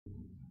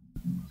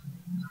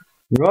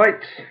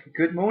Right,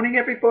 good morning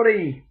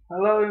everybody.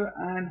 Hello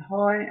and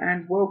hi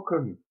and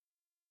welcome.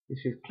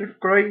 This is Cliff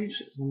Graves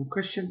from the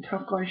Christian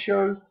Tough Guy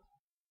Show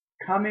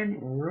coming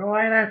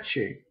right at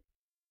you.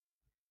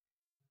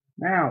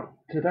 Now,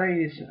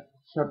 today's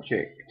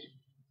subject,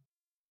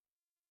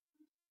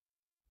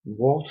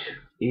 what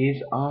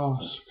is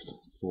asked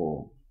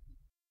for?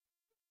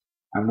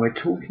 And we're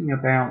talking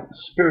about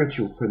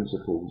spiritual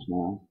principles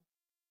now.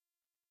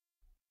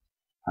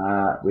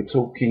 We're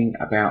talking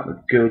about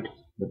the good,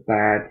 the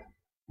bad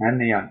and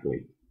the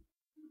ugly.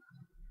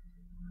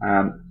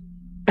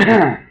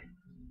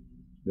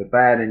 The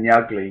bad and the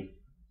ugly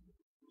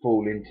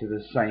fall into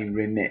the same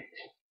remit,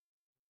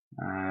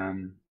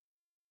 and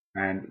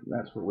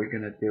that's what we're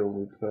going to deal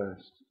with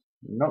first.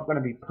 We're not going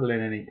to be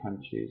pulling any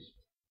punches.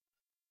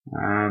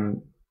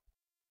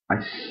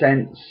 I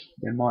sense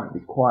there might be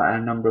quite a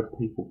number of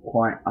people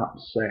quite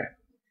upset,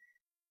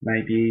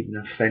 maybe even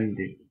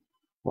offended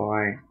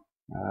by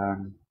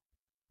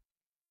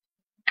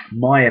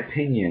my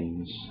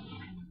opinions.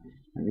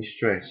 Let me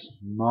stress,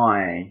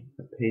 my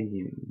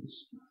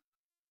opinions.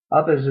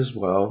 Others as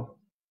well,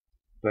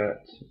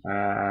 but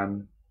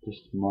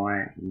just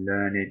my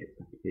learned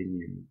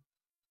opinion.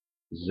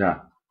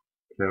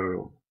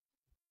 Plural.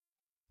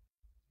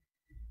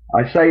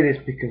 I say this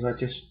because I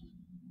just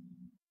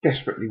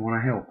desperately want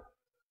to help.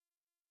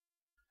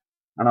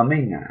 And I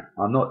mean that.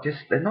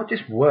 They're not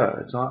just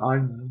words. I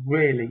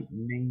really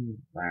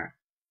mean that.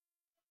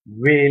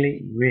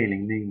 Really, really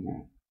mean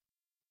that.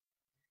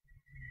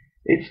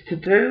 It's to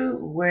do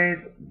with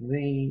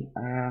the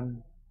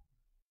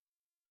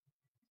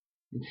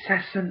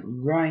incessant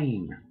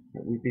rain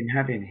that we've been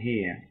having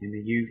here in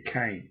the UK.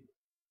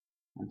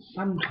 And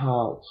some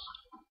parts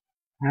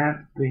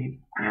have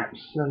been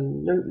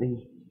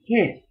absolutely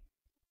hit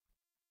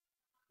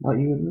like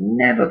you would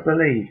never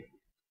believe.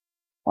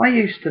 I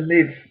used to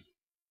live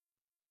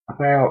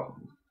about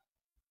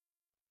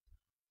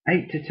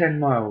 8 to 10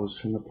 miles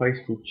from a place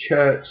called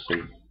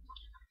Chertsey.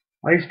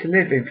 I used to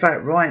live, in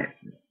fact, right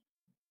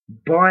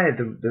by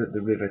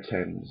the River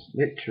Thames,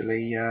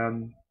 literally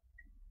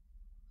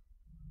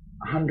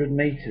 100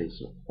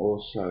 metres or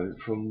so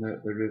from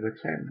the River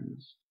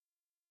Thames,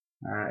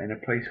 in a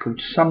place called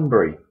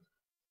Sunbury.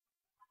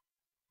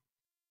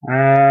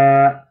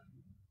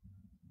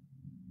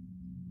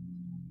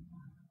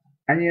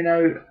 And you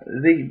know,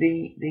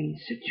 the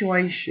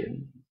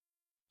situation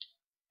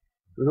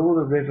with all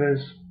the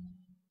rivers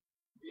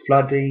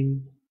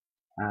flooding,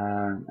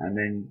 and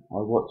then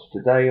I watched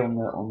today on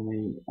the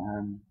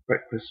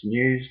breakfast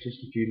news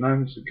just a few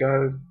moments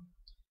ago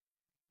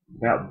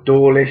about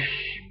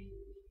Dawlish,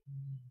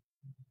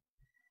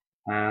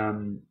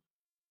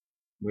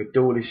 where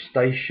Dawlish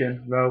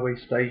Station, railway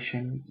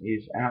station,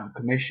 is out of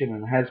commission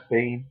and has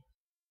been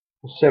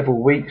for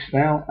several weeks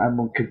now, and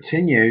will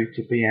continue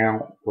to be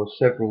out for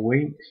several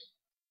weeks.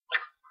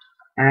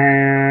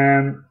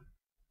 And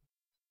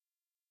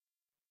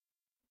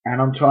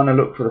I'm trying to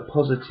look for the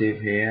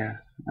positive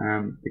here,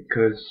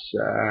 because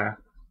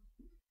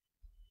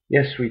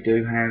yes, we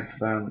do have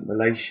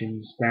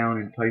relations down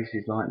in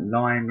places like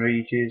Lyme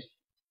Regis,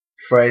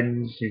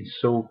 friends in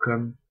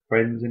Salcombe,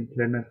 friends in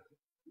Plymouth.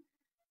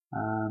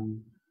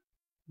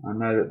 I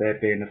know that they're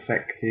being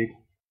affected,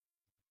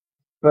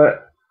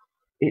 but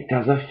it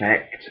does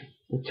affect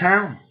the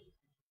town.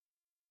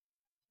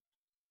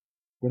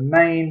 The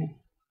main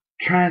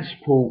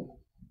transport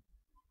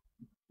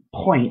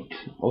point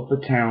of the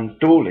town,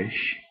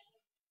 Dawlish,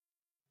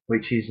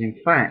 which is in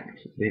fact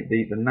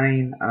the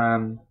main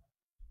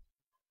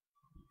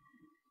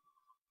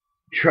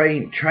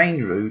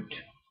train route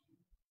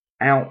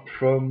out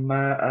from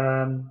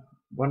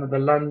one of the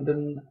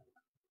London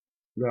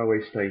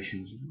railway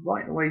stations,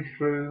 right the way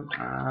through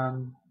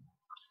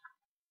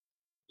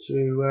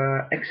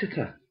to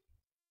Exeter.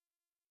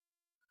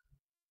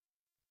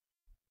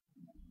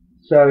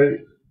 So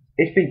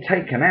it's been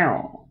taken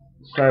out.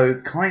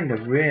 So kind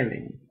of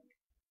really,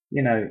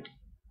 you know,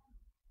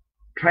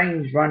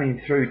 trains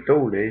running through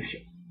Dawlish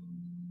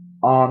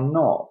are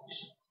not.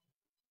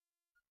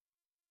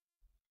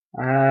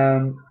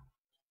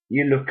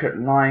 You look at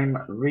Lyme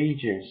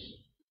Regis.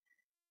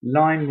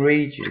 Lyme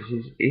Regis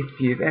is, if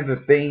you've ever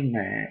been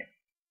there,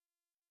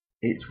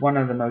 it's one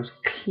of the most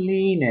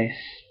cleanest,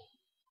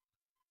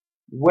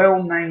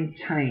 well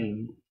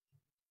maintained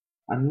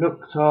and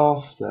looked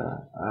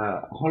after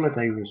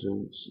holiday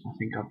resorts I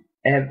think I've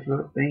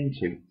ever been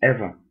to,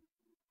 ever.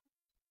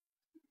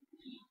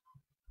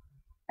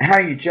 How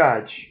you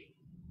judge,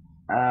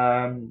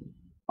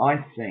 I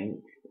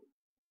think,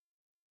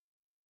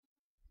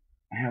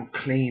 how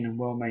clean and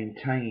well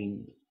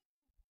maintained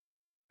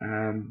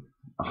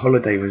a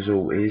holiday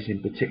resort is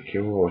in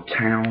particular, or a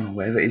town, or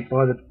wherever it is,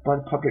 by the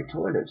public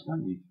toilets,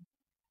 don't you?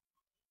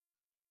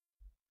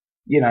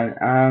 You know,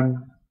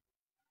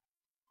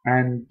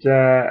 and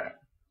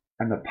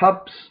the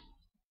pubs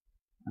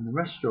and the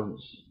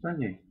restaurants,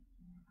 don't you?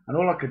 And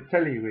all I can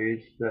tell you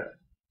is that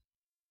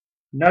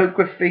no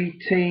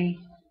graffiti,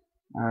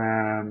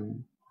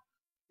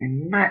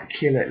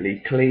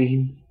 immaculately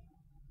clean,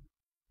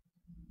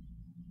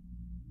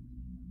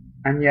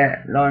 And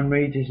yet Lyme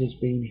Regis has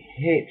been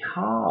hit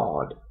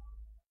hard.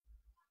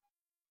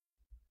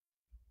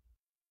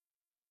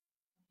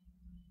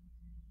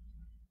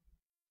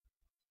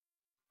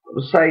 I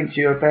was saying to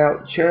you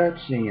about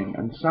Chertsey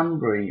and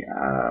Sunbury,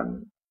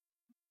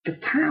 the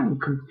town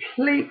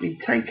completely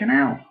taken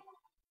out.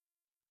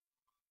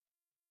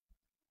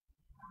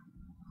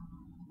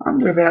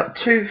 Under about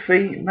 2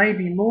 feet,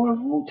 maybe more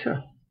of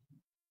water.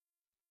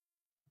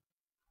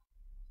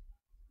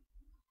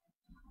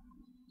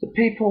 The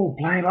people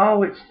blame,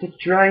 oh, it's the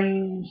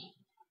drains,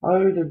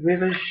 oh, the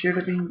rivers should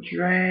have been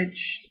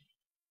dredged,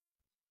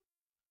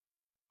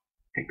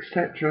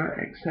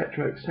 etc.,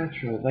 etc.,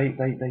 etc. They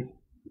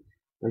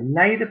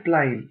lay the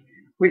blame,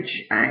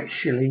 which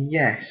actually,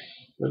 yes,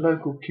 the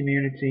local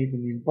communities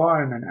and the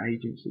environment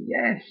agency,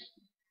 yes,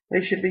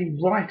 they should be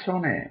right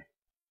on it.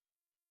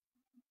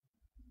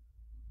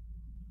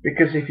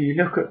 Because if you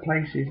look at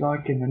places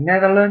like in the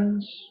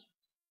Netherlands,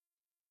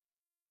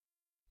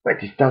 but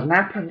it just doesn't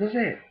happen, does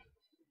it?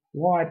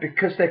 Why?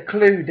 Because they're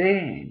clued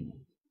in.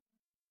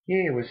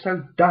 Here we're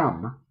so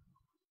dumb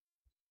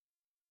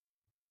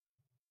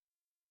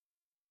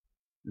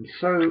and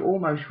so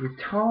almost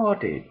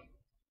retarded,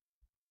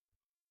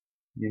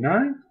 you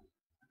know?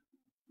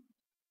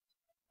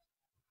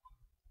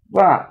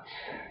 But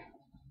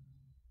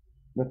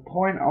the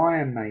point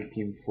I am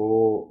making,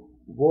 for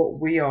what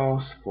we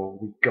asked for,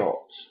 we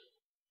got,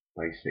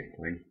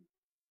 basically.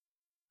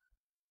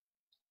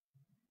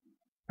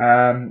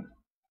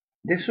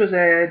 This was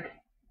aired,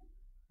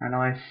 and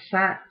I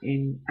sat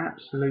in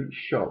absolute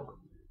shock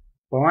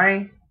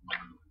by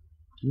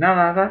none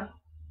other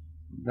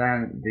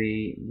than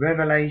the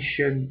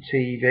Revelation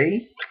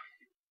TV,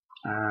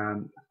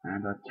 and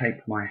I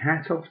take my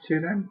hat off to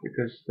them,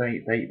 because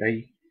they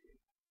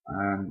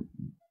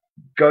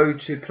go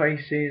to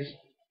places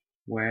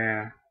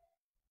where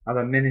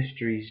other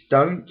ministries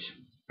don't,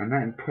 and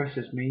that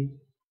impresses me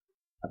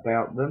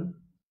about them.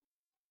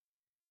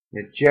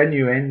 They're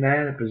genuine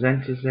there, the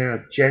presenters there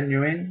are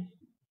genuine,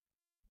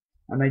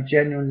 and they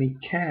genuinely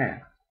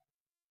care.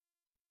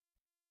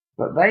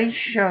 But they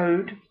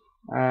showed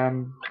a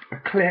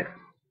clip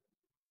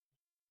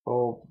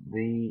of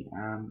the,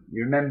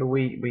 you remember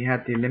we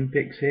had the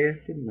Olympics here,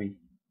 didn't we?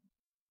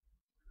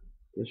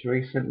 Just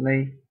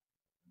recently.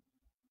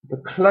 The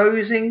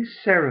closing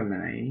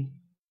ceremony,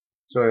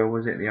 sorry, or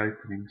was it the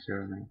opening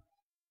ceremony?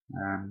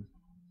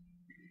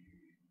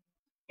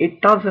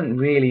 It doesn't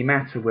really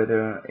matter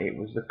whether it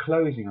was the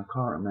closing, I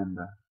can't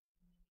remember.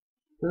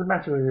 It doesn't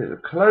matter whether it was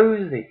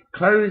the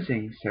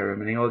closing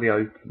ceremony or the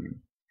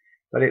opening,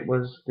 but it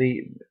was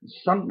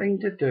something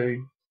to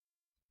do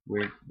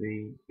with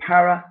the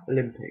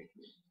Paralympics.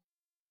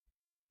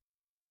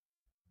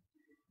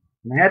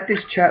 And they had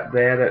this chap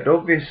there that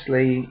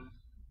obviously,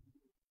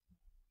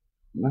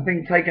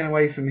 nothing taken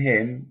away from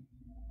him,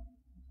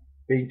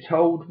 being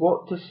told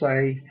what to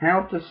say,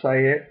 how to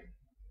say it,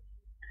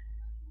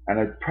 and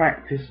had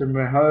practiced and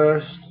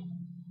rehearsed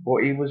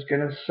what he was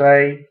going to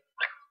say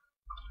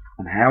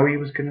and how he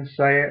was going to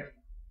say it.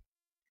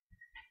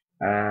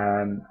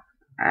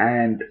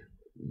 And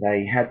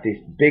they had this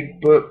big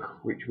book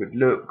which would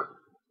look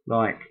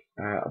like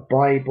a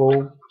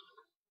Bible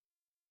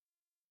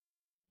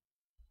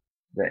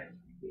that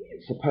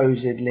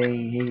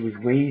supposedly he was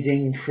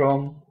reading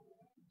from,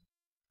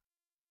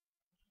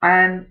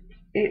 and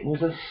it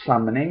was a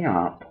summoning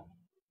up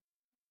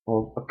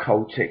of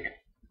occultic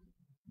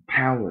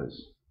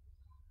powers.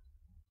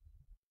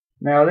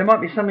 Now there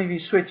might be some of you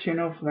switching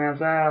off now,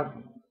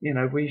 saying, you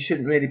know, we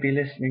shouldn't really be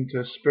listening to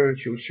a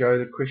spiritual show,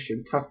 the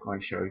Christian Tough Guy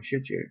show,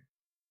 should you?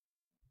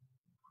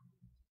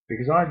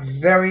 Because I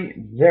very,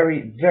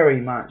 very, very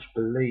much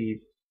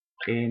believe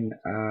in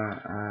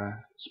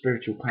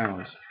spiritual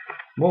powers,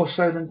 more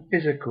so than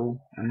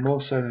physical and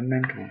more so than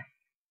mental.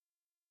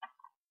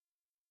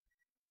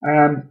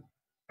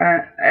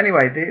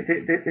 Anyway,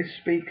 this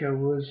speaker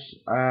was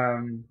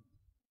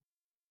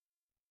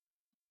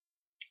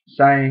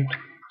saying,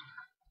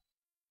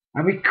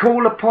 and we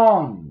call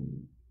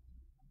upon,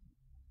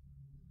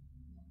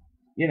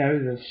 you know,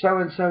 the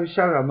so-and-so,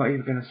 I'm not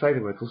even going to say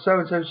the word, the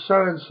so-and-so,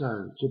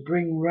 so-and-so, to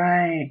bring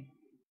rain,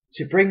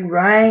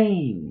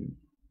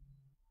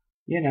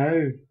 you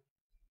know.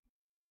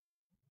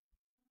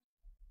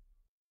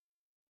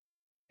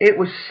 It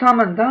was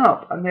summoned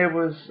up, and there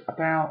was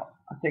about,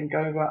 I think,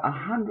 over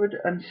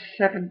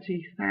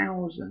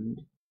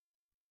 170,000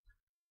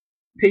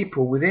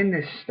 people within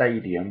this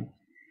stadium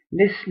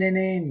listening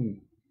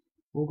in,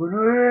 all going,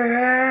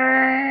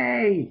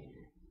 hooray,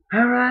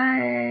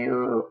 hooray,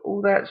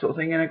 all that sort of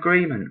thing, in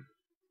agreement.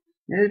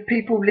 There's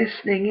people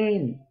listening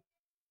in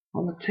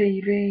on the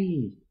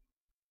TV,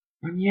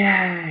 and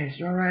yes,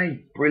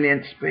 hooray,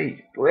 brilliant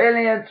speech,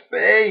 brilliant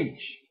speech.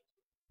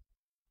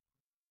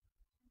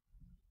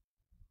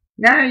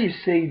 Now you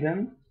see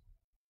them,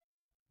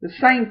 the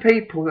same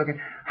people that go,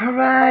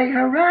 hooray,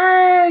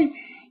 hooray,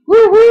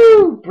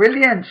 woohoo,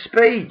 brilliant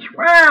speech,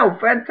 wow,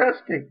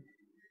 fantastic.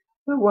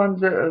 The ones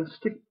that are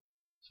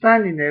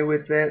standing there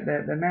with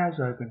their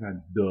mouths open,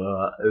 going,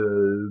 duh.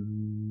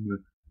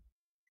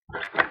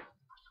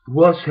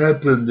 What's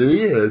happened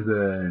here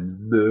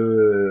then?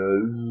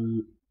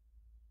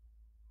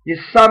 You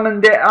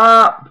summoned it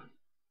up.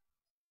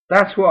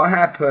 That's what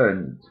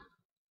happened.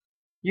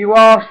 You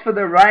asked for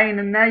the rain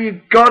and now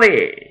you've got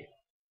it.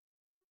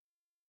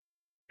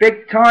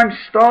 Big time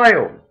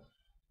style.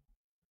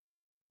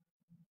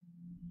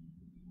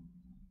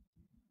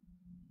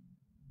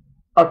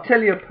 I'll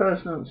tell you a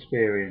personal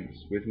experience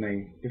with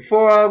me.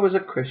 Before I was a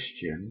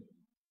Christian,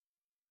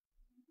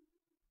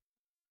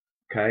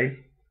 okay,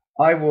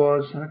 I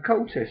was an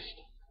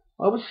occultist.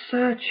 I was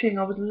searching,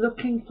 I was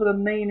looking for the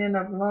meaning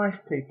of life,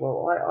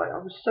 people. I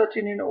was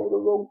searching in all the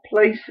wrong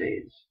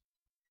places.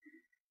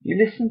 You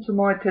listen to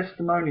my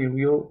testimonial,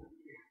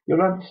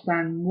 you'll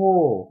understand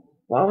more.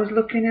 But I was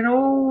looking in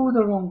all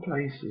the wrong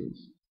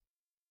places.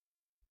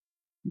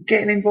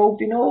 Getting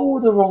involved in all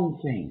the wrong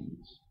things.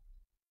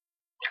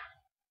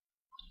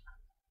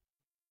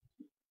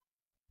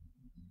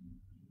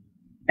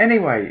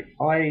 Anyway,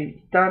 I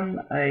done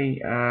a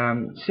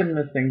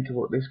similar thing to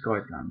what this guy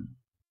done.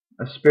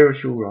 A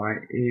spiritual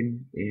rite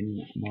in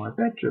my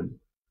bedroom.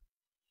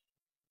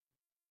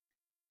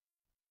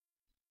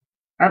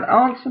 And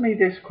answer me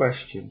this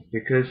question,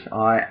 because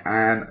I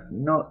am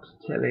not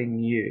telling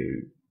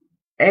you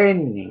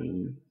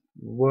any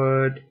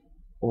word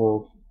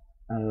of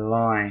a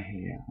lie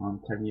here.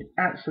 I'm telling you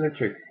absolute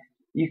truth.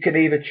 You can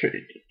either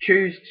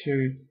choose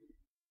to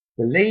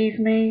believe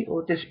me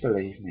or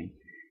disbelieve me.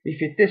 If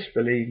you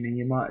disbelieve me,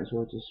 you might as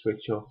well just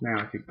switch off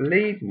now. If you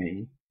believe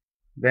me,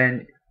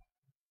 then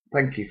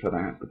thank you for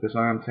that, because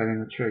I am telling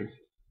the truth.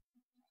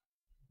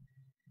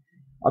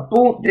 I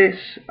bought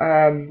this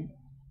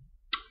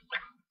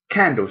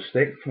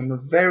candlestick from a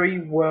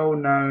very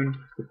well-known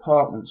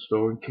department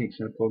store in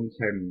Kingston upon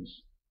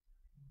Thames.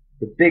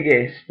 The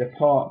biggest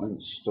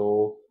department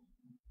store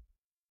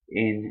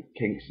in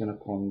Kingston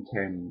upon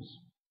Thames.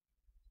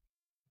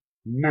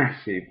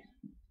 Massive.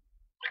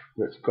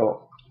 That's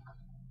got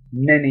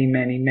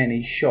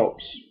many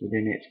shops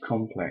within its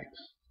complex.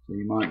 So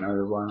you might know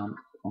the one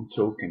I'm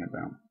talking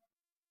about.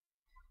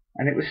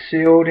 And it was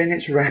sealed in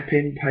its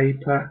wrapping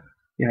paper,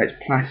 you know, its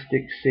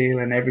plastic seal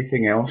and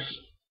everything else.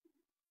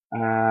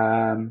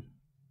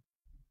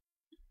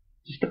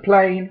 Just a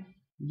plain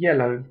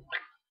yellow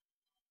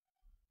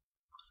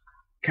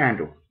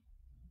candle.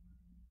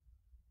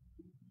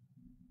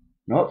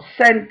 Not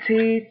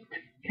scented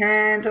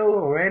candle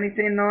or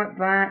anything like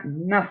that.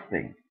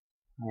 Nothing.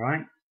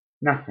 Alright?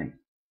 Nothing.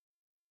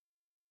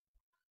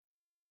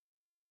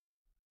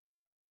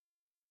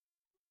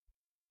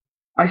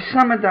 I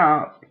summoned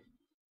up,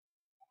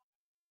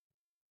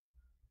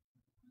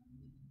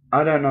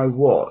 I don't know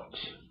what.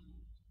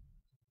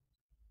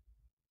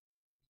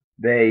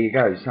 There you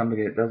go,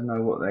 somebody that doesn't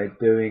know what they're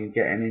doing,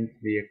 getting into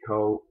the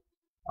occult.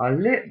 I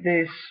lit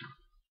this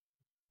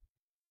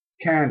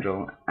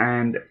candle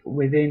and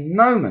within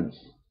moments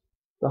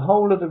the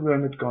whole of the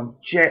room had gone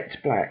jet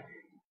black.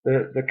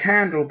 The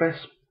candle,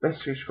 best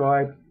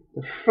described,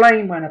 the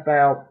flame went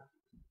about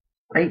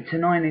 8 to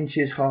 9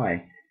 inches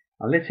high.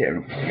 I lit it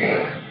and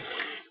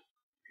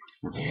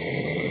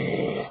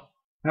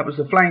that was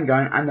the flame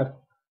going, and the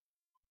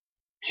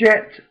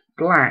jet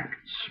black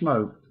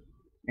smoke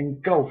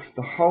engulfed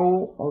the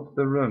whole of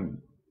the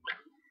room.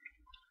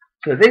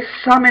 So this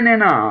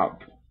summoning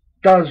up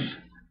has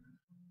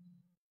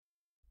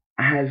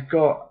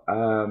got,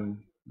 I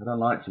don't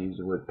like to use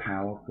the word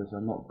power because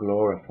I'm not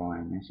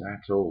glorifying this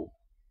at all,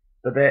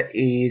 but there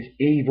is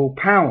evil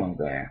power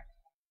there.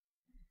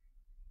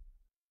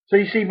 So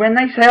you see, when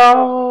they say,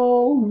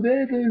 oh,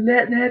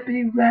 let there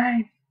be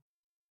rain,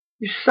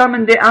 you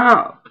summoned it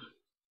up.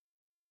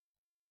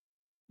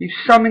 You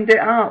summoned it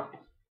up.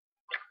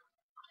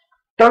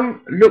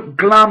 Don't look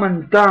glum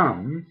and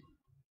dumb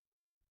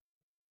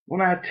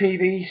on our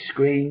TV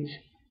screens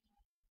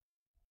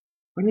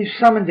when you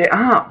summoned it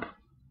up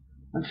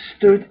and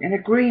stood in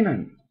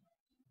agreement.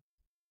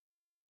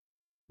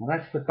 Well,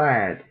 that's the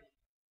bad,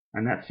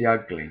 and that's the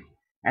ugly,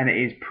 and it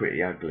is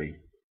pretty ugly.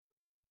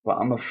 But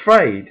I'm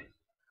afraid,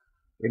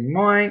 in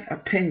my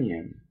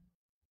opinion,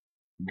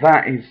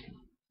 that is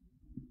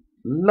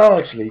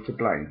largely to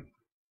blame.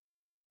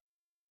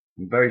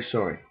 I'm very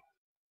sorry.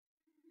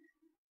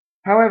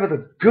 However,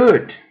 the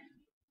good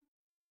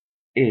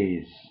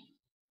is,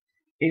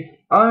 if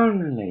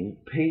only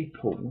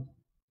people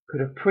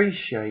could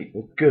appreciate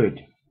the good,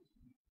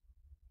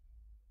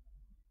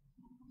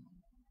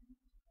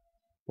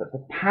 that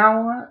the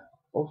power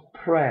of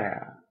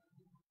prayer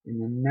in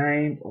the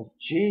name of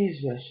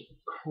Jesus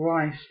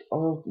Christ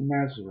of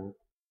Nazareth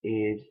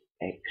is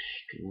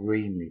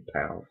extremely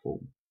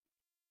powerful.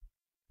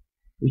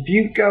 If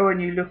you go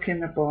and you look in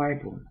the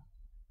Bible,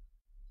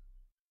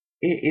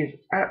 it is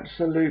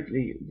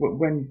absolutely,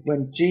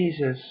 when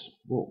Jesus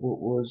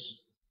was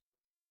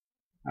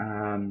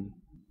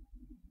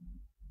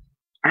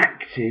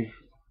active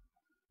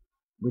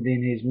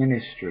within his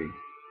ministry,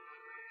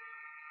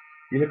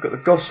 you look at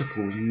the Gospels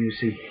and you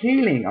see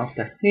healing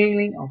after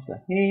healing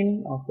after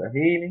healing after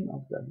healing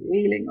after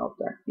healing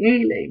after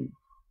healing.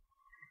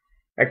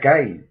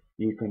 Again,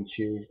 you can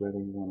choose whether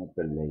you want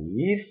to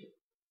believe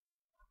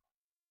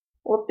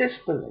or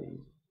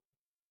disbelieve?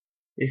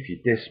 If you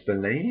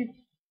disbelieve,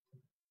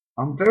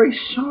 I'm very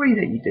sorry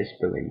that you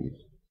disbelieve.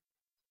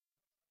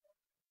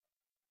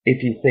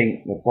 If you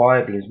think the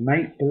Bible is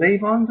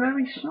make-believe, I'm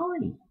very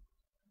sorry.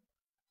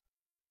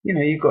 You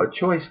know, you've got a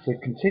choice to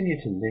continue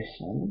to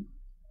listen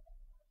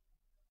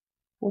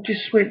or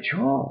just switch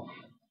off.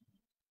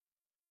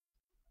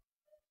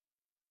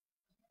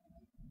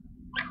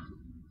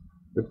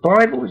 The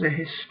Bible is a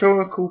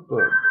historical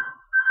book.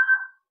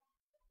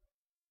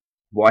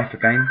 Wife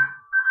again.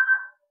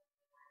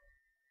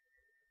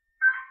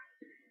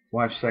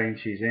 Wife saying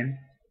she's in.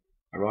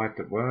 Arrived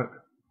at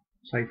work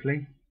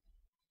safely.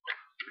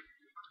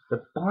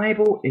 The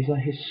Bible is a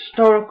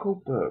historical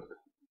book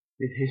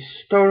with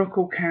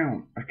historical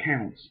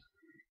accounts.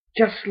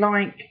 Just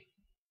like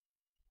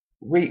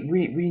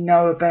we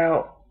know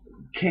about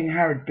King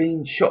Herod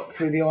being shot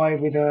through the eye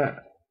with a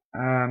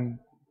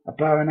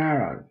bow and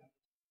arrow.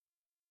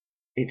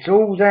 It's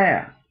all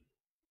there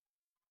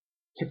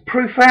to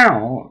prove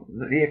out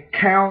that the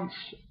accounts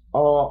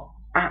are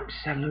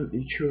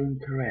absolutely true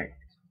and correct.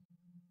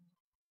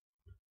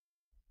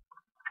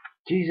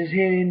 Jesus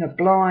healing the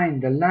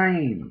blind, the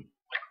lame.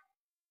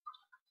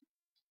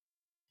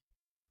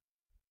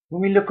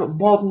 When we look at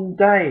modern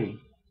day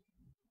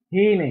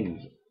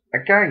healings,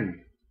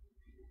 again,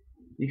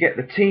 you get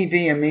the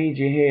TV and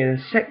media here,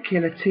 the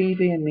secular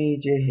TV and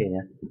media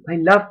here. They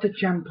love to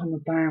jump on the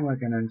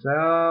bandwagon and say,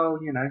 oh,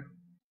 you know,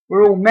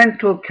 we're all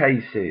mental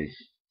cases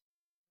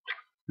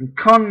and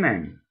con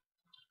men.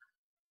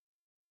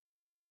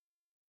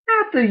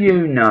 How do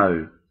you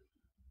know?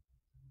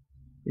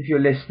 If you're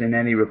listening to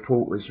any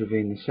reporters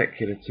within the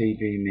secular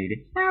TV media,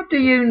 how do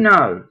you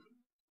know?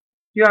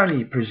 You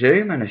only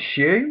presume and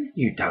assume.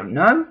 You don't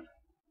know.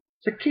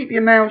 So keep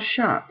your mouth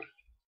shut.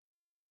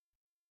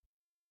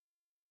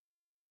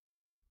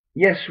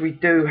 Yes, we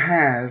do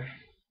have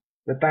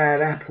the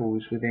bad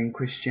apples within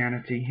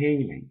Christianity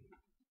healing,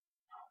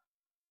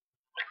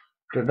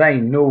 but they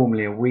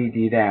normally are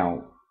weeded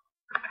out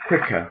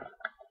quicker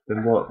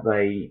than what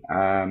they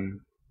are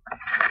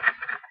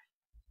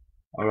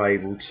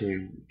able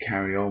to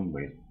carry on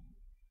with.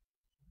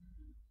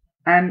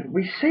 And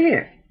we see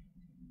it.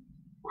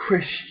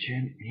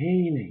 Christian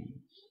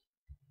healings.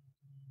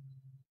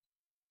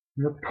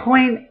 The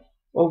point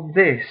of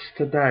this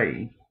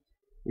today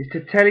is to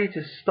tell you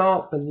to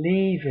start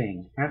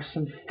believing. Have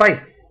some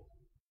faith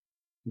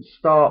and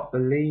start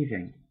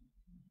believing.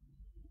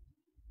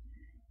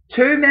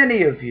 Too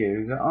many of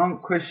you that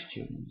aren't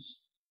Christians,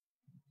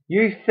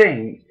 you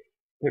think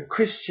that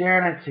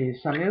Christianity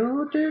is something,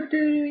 oh,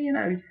 you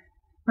know,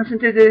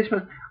 mustn't do this.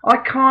 I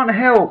can't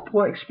help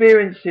what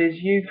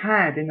experiences you've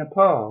had in the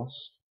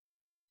past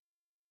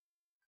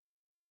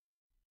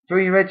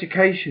through your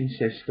education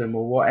system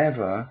or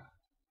whatever,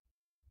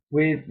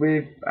 with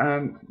which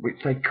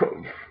they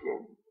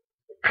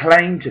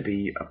claim to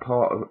be a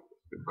part of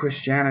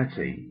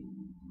Christianity,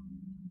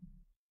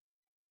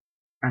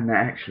 and they're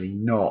actually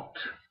not,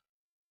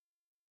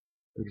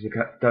 because they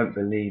don't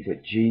believe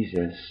that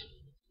Jesus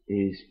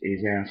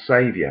is our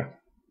Saviour.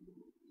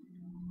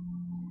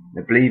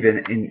 They believe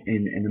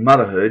in the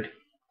motherhood.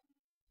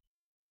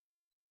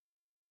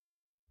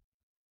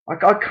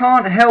 I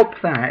can't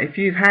help that if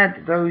you've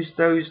had those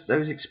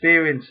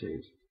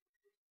experiences.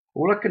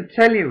 All I can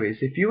tell you is,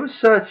 if you are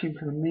searching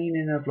for the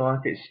meaning of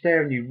life, it's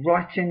staring you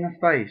right in the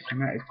face,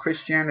 and that is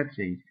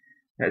Christianity.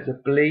 That is a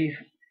belief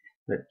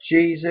that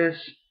Jesus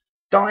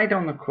died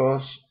on the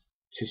cross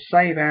to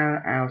save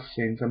our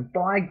sins, and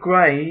by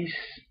grace,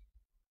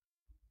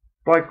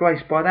 by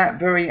that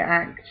very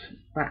act,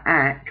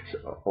 that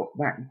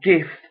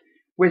gift,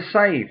 we're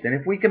saved. And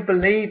if we can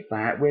believe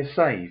that, we're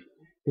saved.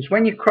 Because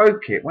when you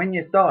croak it, when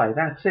you die,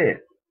 that's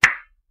it.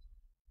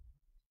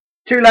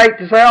 Too late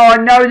to say, oh, I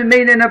know the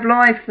meaning of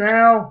life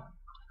now.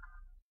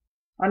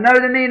 I know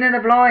the meaning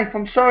of life.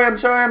 I'm sorry.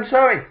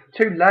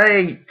 Too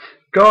late.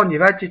 Gone,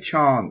 you've had your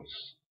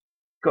chance.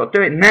 Got to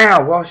do it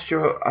now whilst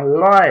you're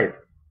alive.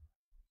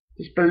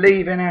 Just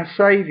believe in our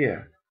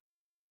Saviour.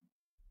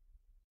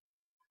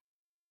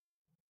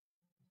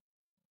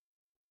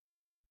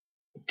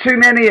 Too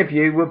many of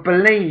you will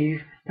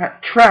believe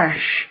that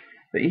trash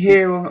that you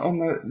hear on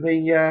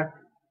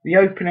the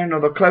opening or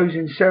the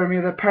closing ceremony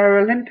of the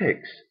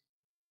Paralympics.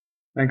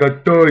 They go, I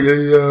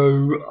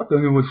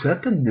don't know what's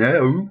happened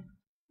now.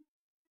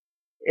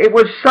 It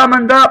was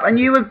summoned up and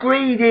you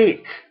agreed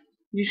it.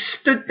 You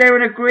stood there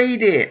and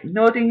agreed it,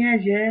 nodding your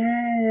head,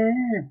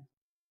 yeah.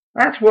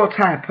 That's what's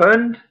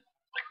happened.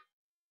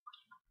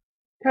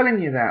 Telling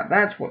you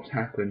that's what's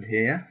happened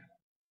here.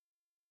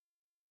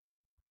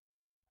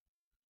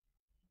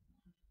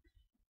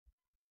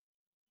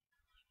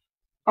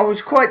 I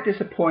was quite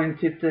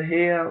disappointed to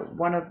hear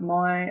one of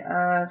my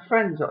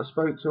friends that I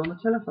spoke to on the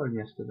telephone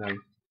yesterday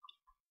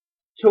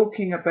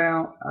talking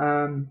about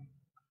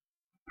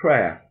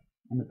prayer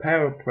and the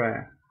power of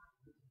prayer.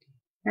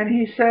 And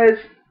he says,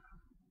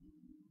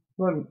 I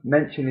won't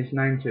mention his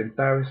name to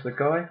embarrass the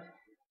guy,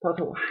 but I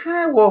thought,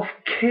 how off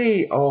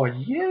key are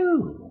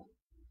you?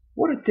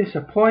 What a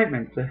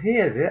disappointment to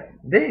hear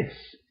this.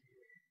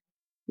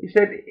 He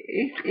said,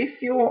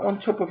 if you're on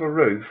top of a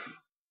roof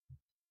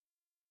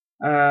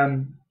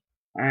and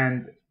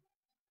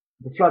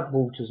the flood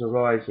waters are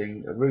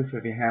rising, the roof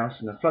of your house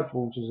and the flood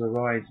waters are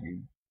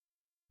rising,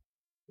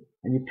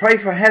 and you pray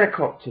for a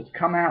helicopter to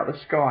come out of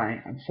the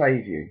sky and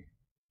save you,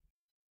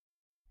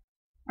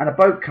 and a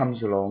boat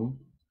comes along,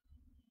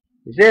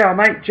 he says, "Here,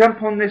 mate,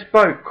 jump on this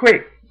boat,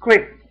 quick,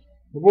 quick,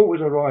 the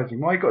waters are rising,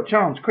 well, you got a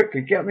chance,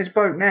 quickly, get on this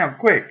boat now,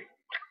 quick."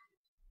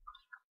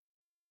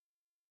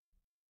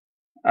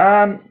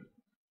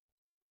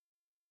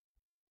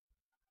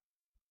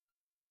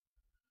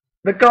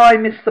 The guy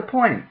missed the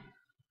point.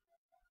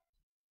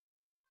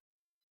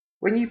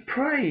 When you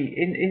pray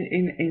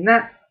in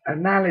that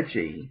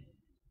analogy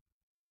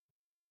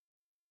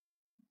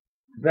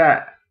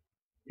that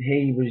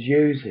he was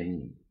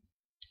using,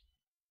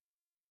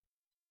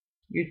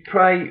 you'd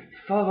pray,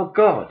 "Father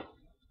God,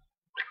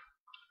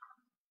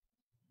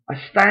 I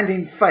stand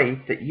in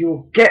faith that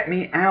you'll get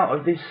me out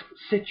of this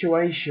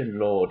situation,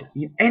 Lord,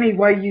 in any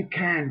way you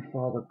can,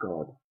 Father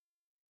God.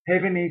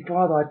 Heavenly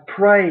Father, I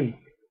pray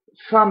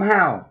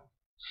somehow,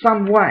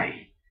 some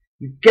way,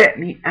 you get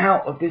me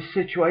out of this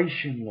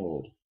situation,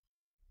 Lord.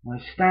 I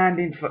stand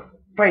in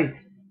faith,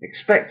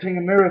 expecting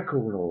a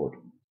miracle, Lord.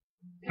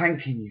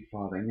 Thanking you,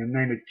 Father, in the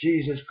name of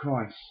Jesus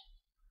Christ.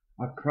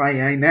 I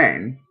pray,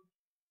 amen."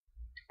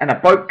 And a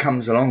boat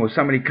comes along, or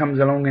somebody comes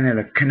along in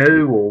a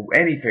canoe or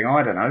anything,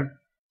 I don't know.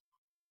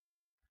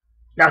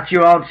 That's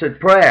your answered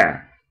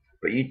prayer.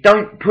 But you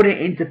don't put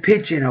it into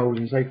pigeonholes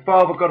and say,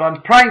 "Father God,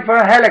 I'm praying for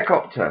a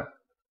helicopter."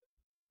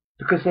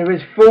 Because there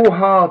is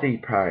foolhardy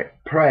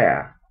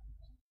prayer.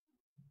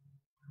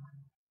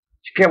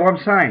 Do you get what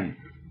I'm saying?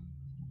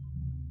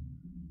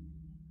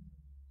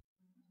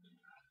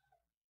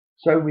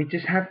 So we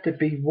just have to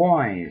be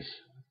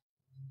wise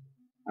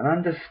and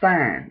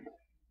understand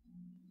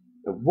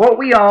that what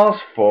we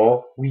ask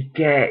for, we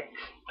get.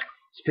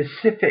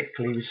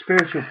 Specifically with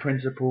spiritual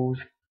principles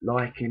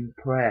like in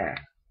prayer.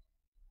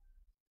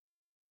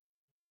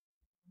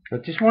 So I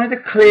just wanted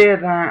to clear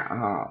that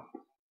up.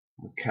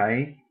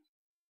 Okay?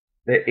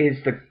 There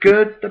is the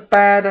good, the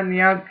bad and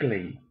the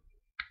ugly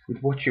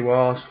with what you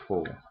ask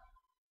for.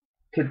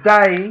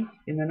 Today,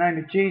 in the name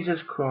of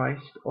Jesus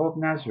Christ of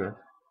Nazareth,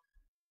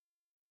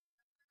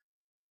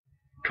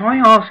 try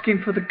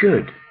asking for the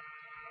good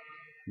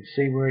and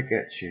see where it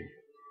gets you.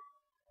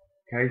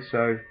 Okay,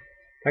 so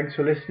thanks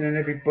for listening,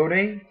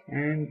 everybody,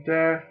 and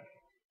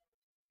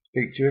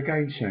speak to you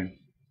again soon.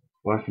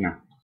 Bye for now.